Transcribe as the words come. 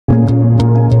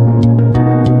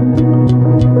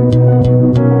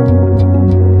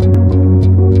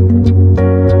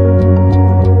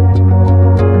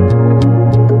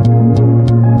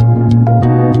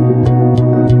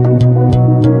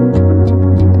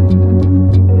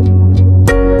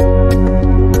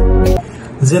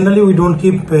Generally, we don't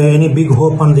keep any big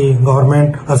hope on the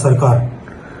government or Sarkar.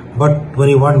 But when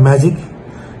you want magic,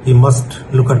 you must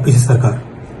look at PC Sarkar.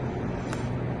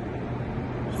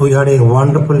 We had a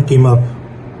wonderful team of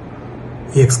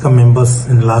ex-com members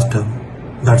in the last term.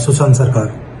 That's Sushant Sarkar.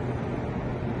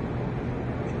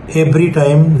 Every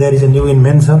time there is a new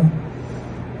invention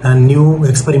and new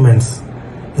experiments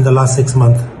in the last 6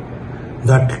 months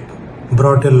that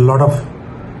brought a lot of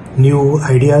new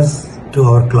ideas to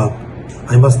our club.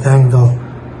 I must thank the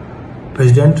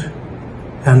president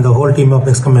and the whole team of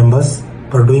ex-com members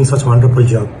for doing such a wonderful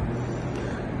job.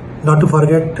 Not to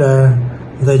forget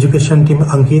the education team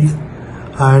Ankit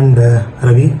and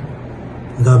Ravi,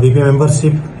 the BP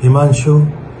membership Himanshu,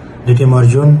 DTM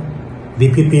Arjun,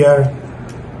 BPPR,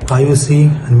 IUC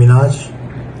and Minaj,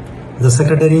 the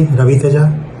secretary Ravi Teja,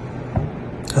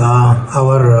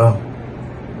 our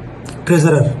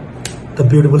treasurer, the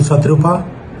beautiful Satrupa,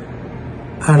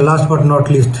 and last but not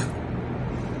least,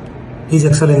 His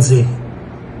Excellency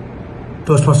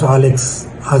Toastmaster Alex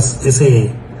as SAA.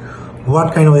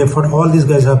 What kind of effort all these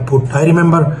guys have put. I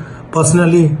remember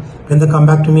personally when they come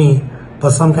back to me for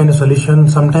some kind of solution,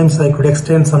 sometimes I could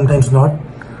extend, sometimes not.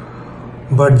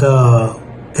 But the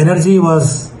energy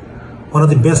was one of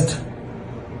the best,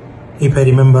 if I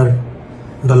remember,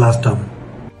 the last term.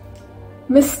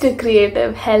 Mr.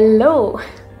 Creative, hello!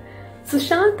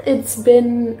 Sushant, it's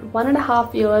been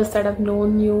 1.5 years that I've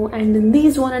known you, and in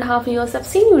these 1.5 years I've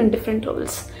seen you in different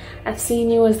roles. I've seen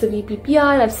you as the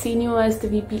VPPR, I've seen you as the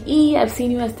VPE, I've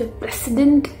seen you as the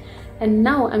president, and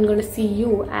now I'm going to see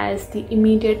you as the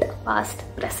immediate past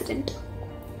president.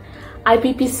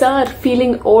 IPP sir,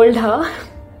 feeling old, huh?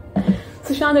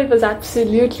 Sushant, it was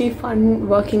absolutely fun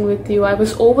working with you. I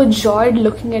was overjoyed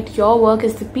looking at your work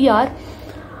as the PR,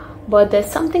 but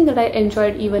there's something that I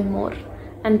enjoyed even more,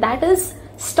 and that is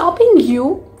stopping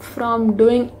you from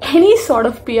doing any sort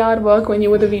of PR work when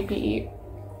you were the VPE.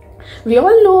 We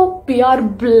all know PR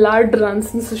blood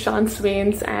runs in Sushant's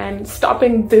veins, and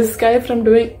stopping this guy from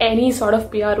doing any sort of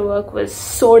PR work was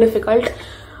so difficult,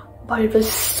 but it was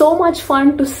so much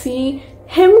fun to see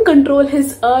him control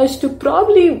his urge to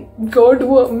probably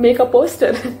go make a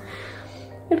poster.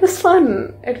 It was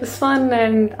fun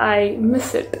and I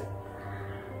miss it.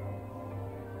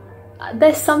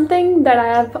 There's something that I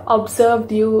have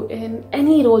observed you in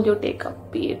any role you take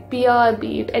up, be it PR,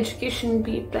 be it education,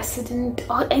 be it president,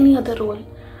 or any other role.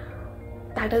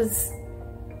 That is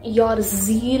your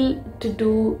zeal to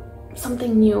do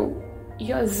something new,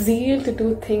 your zeal to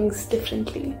do things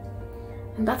differently.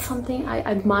 And that's something I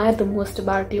admire the most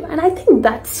about you. And I think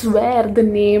that's where the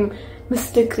name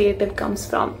Mr. Creative comes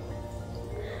from.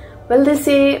 Well, they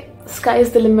say sky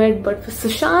is the limit, but for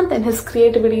Sushant and his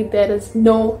creativity, there is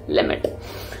no limit.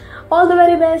 All the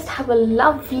very best, have a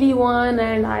lovely one,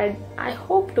 and I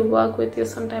hope to work with you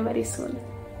sometime very soon.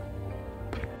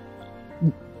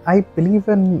 I believe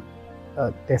in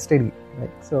destiny,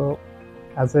 right? So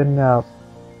as in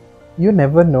you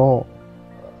never know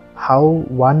how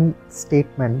one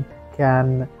statement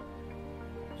can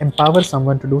empower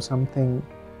someone to do something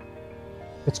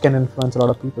which can influence a lot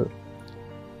of people.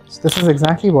 So this is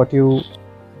exactly what you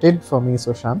did for me,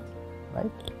 Sushant,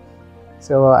 right?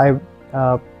 So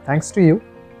thanks to you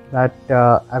that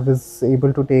I was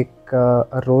able to take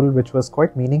a role which was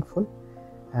quite meaningful,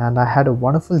 and I had a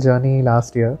wonderful journey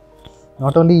last year.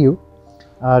 Not only you,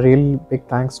 real big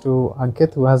thanks to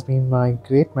Ankit, who has been my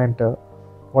great mentor.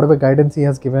 Whatever guidance he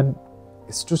has given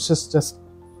is just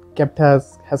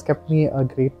has kept me a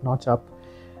great notch up.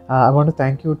 I want to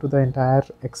thank you to the entire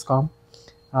XCOM.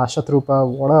 Shatrupa,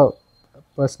 what a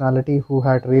personality who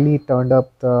had really turned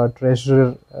up the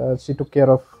treasurer. She took care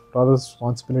of all the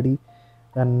responsibility.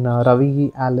 Then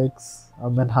Ravi, Alex,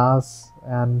 Manhas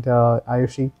and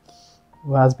Ayushi,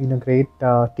 who has been a great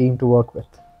team to work with.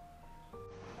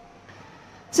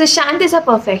 Sushant is a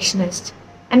perfectionist,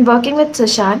 and working with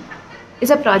Sushant is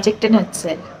a project in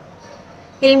itself.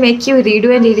 He'll make you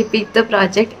redo and repeat the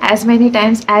project as many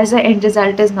times as the end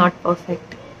result is not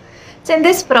perfect. So in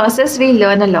this process, we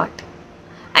learn a lot.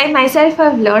 I myself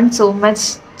have learned so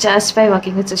much just by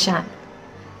working with Sushant.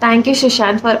 Thank you,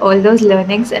 Sushant, for all those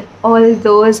learnings and all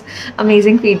those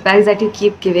amazing feedbacks that you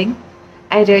keep giving.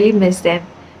 I really miss them,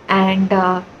 and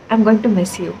I'm going to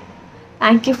miss you.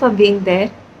 Thank you for being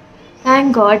there.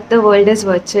 Thank God the world is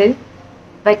virtual,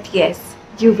 but yes,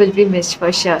 you will be missed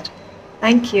for sure.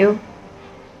 Thank you.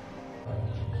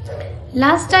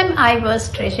 Last time I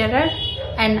was treasurer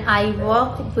and I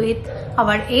worked with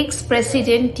our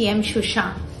ex-president TM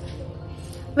Sushant.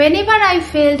 Whenever I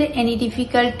felt any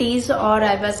difficulties or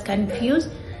I was confused,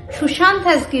 Sushant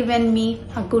has given me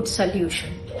a good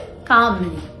solution,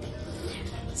 calmly.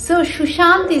 So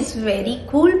Sushant is very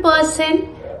cool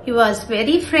person. He was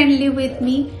very friendly with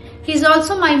me. He's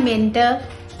also my mentor.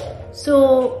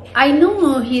 So I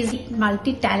know he's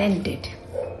multi-talented.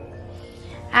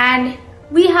 And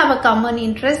we have a common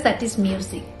interest, that is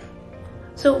music.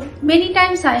 So many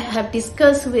times I have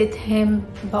discussed with him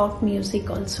about music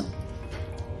also.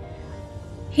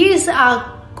 He is a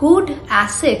good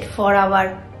asset for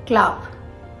our club.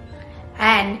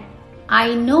 And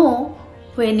I know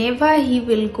whenever he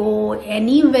will go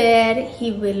anywhere,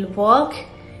 he will work,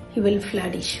 he will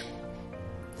flourish.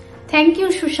 Thank you,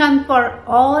 Sushant, for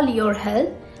all your help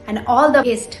and all the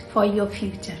best for your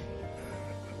future.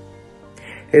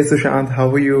 Hey Sushant, how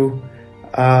are you?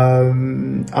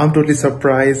 I'm totally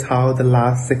surprised how the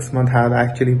last 6 months have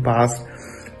actually passed.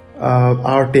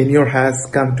 Our tenure has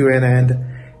come to an end.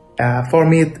 For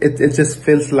me, it just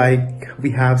feels like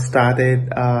we have started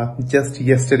just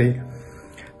yesterday.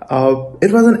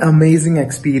 It was an amazing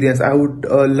experience. I would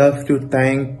love to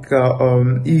thank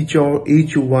each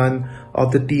one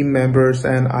of the team members,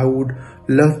 and I would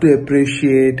love to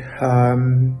appreciate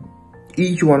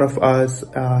each one of us,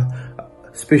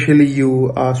 especially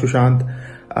you, Sushant.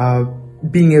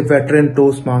 Being a veteran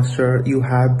Toastmaster, you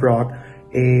have brought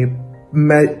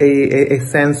a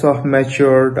sense of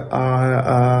matured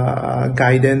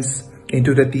guidance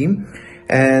into the team,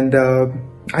 and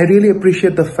I really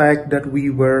appreciate the fact that we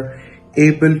were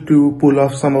able to pull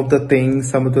off some of the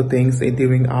things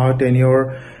during our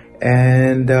tenure,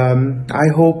 and I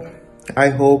hope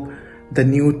the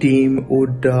new team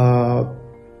would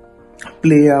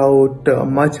play out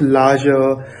much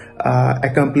larger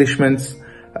accomplishments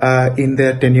in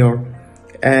their tenure.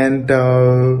 And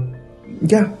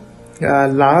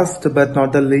last but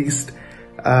not the least,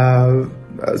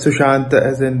 Sushant,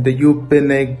 as in you've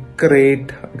been a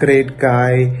great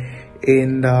guy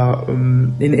in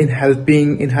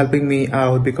helping me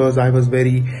out, because I was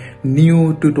very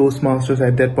new to Toastmasters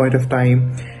at that point of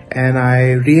time, and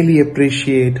I really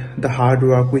appreciate the hard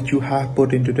work which you have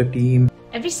put into the team.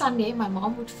 Every Sunday, my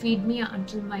mom would feed me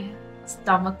until my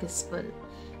stomach is full.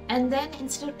 And then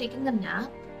instead of taking a nap,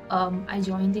 I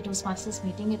joined the Toastmasters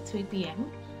meeting at 3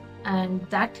 p.m. And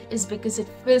that is because it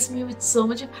fills me with so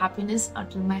much of happiness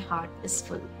until my heart is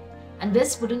full. And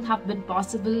this wouldn't have been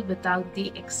possible without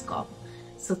the XCOM.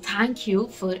 So thank you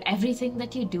for everything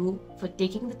that you do, for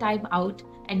taking the time out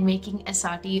and making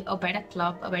SRT a better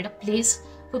club, a better place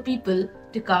for people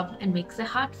to come and make their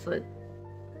heart full.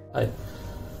 Hi,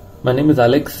 my name is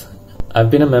Alex.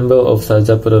 I've been a member of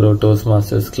Sarjapura Road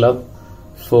Toastmasters Club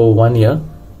for 1 year.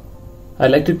 I'd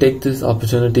like to take this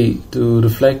opportunity to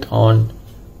reflect on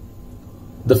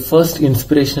the first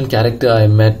inspirational character I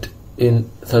met in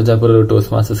Sarjapura Road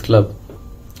Toastmasters Club,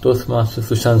 Toastmaster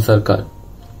Sushant Sarkar.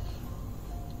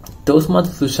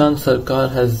 Toastmaster Sushant Sarkar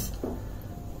has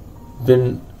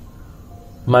been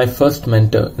my first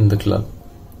mentor in the club.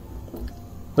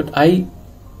 But I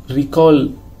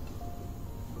recall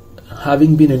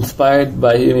having been inspired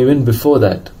by him even before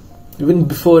that, even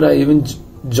before I even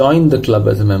joined the club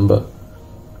as a member.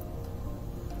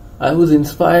 I was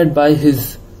inspired by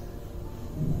his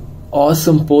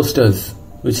awesome posters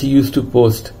which he used to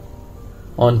post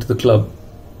onto the club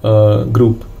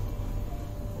group.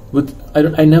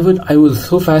 I was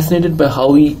so fascinated by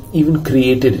how he even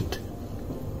created it.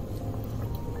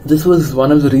 This was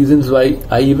one of the reasons why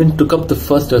I even took up the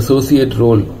first associate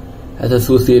role as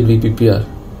associate VPPR.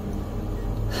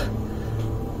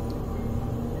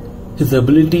 His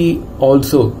ability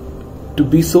also to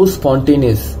be so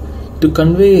spontaneous, to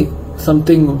convey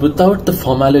something without the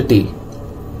formality,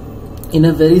 in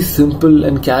a very simple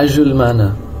and casual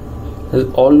manner, has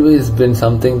always been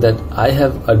something that I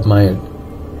have admired.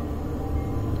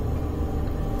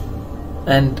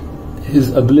 And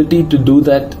his ability to do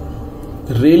that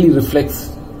really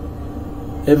reflects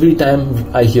every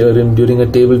time I hear him during a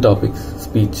table topics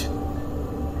speech.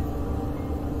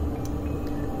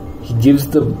 He gives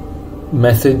the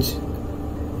message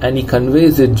and he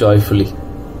conveys it joyfully,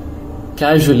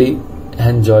 casually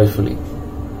and joyfully.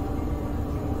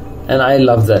 And I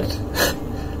love that.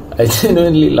 I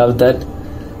genuinely love that,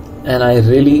 and I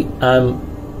really am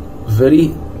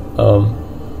very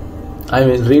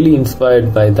really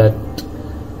inspired by that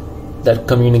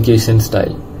communication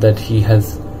style that he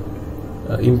has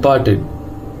imparted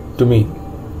to me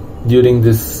during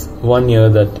this 1 year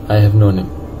that I have known him.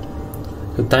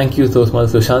 So thank you so much,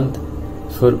 Sushant,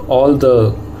 for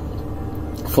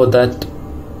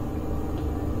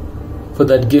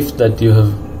that gift that you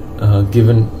have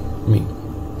given me.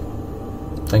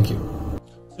 Thank you.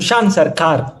 Sushant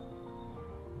Sarkar.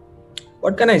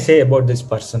 What can I say about this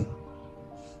person?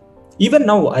 Even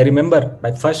now, I remember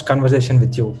my first conversation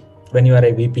with you when you were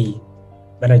a VP,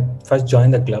 when I first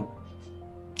joined the club.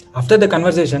 After the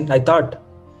conversation, I thought,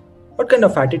 what kind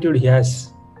of attitude he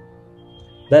has?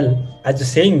 Well, as the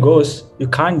saying goes, you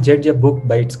can't judge a book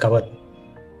by its cover.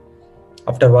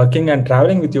 After working and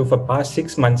traveling with you for past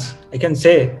 6 months, I can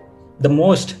say the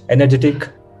most energetic,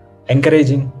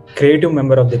 encouraging, creative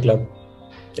member of the club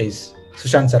is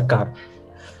Sushant Sarkar.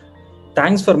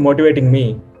 Thanks for motivating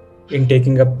me in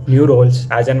taking up new roles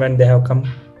as and when they have come,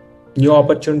 new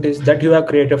opportunities that you have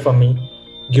created for me,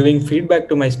 giving feedback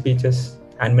to my speeches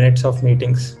and minutes of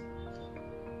meetings.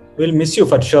 We'll miss you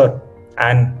for sure,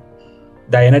 and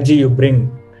the energy you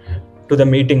bring to the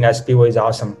meeting as PO is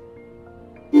awesome.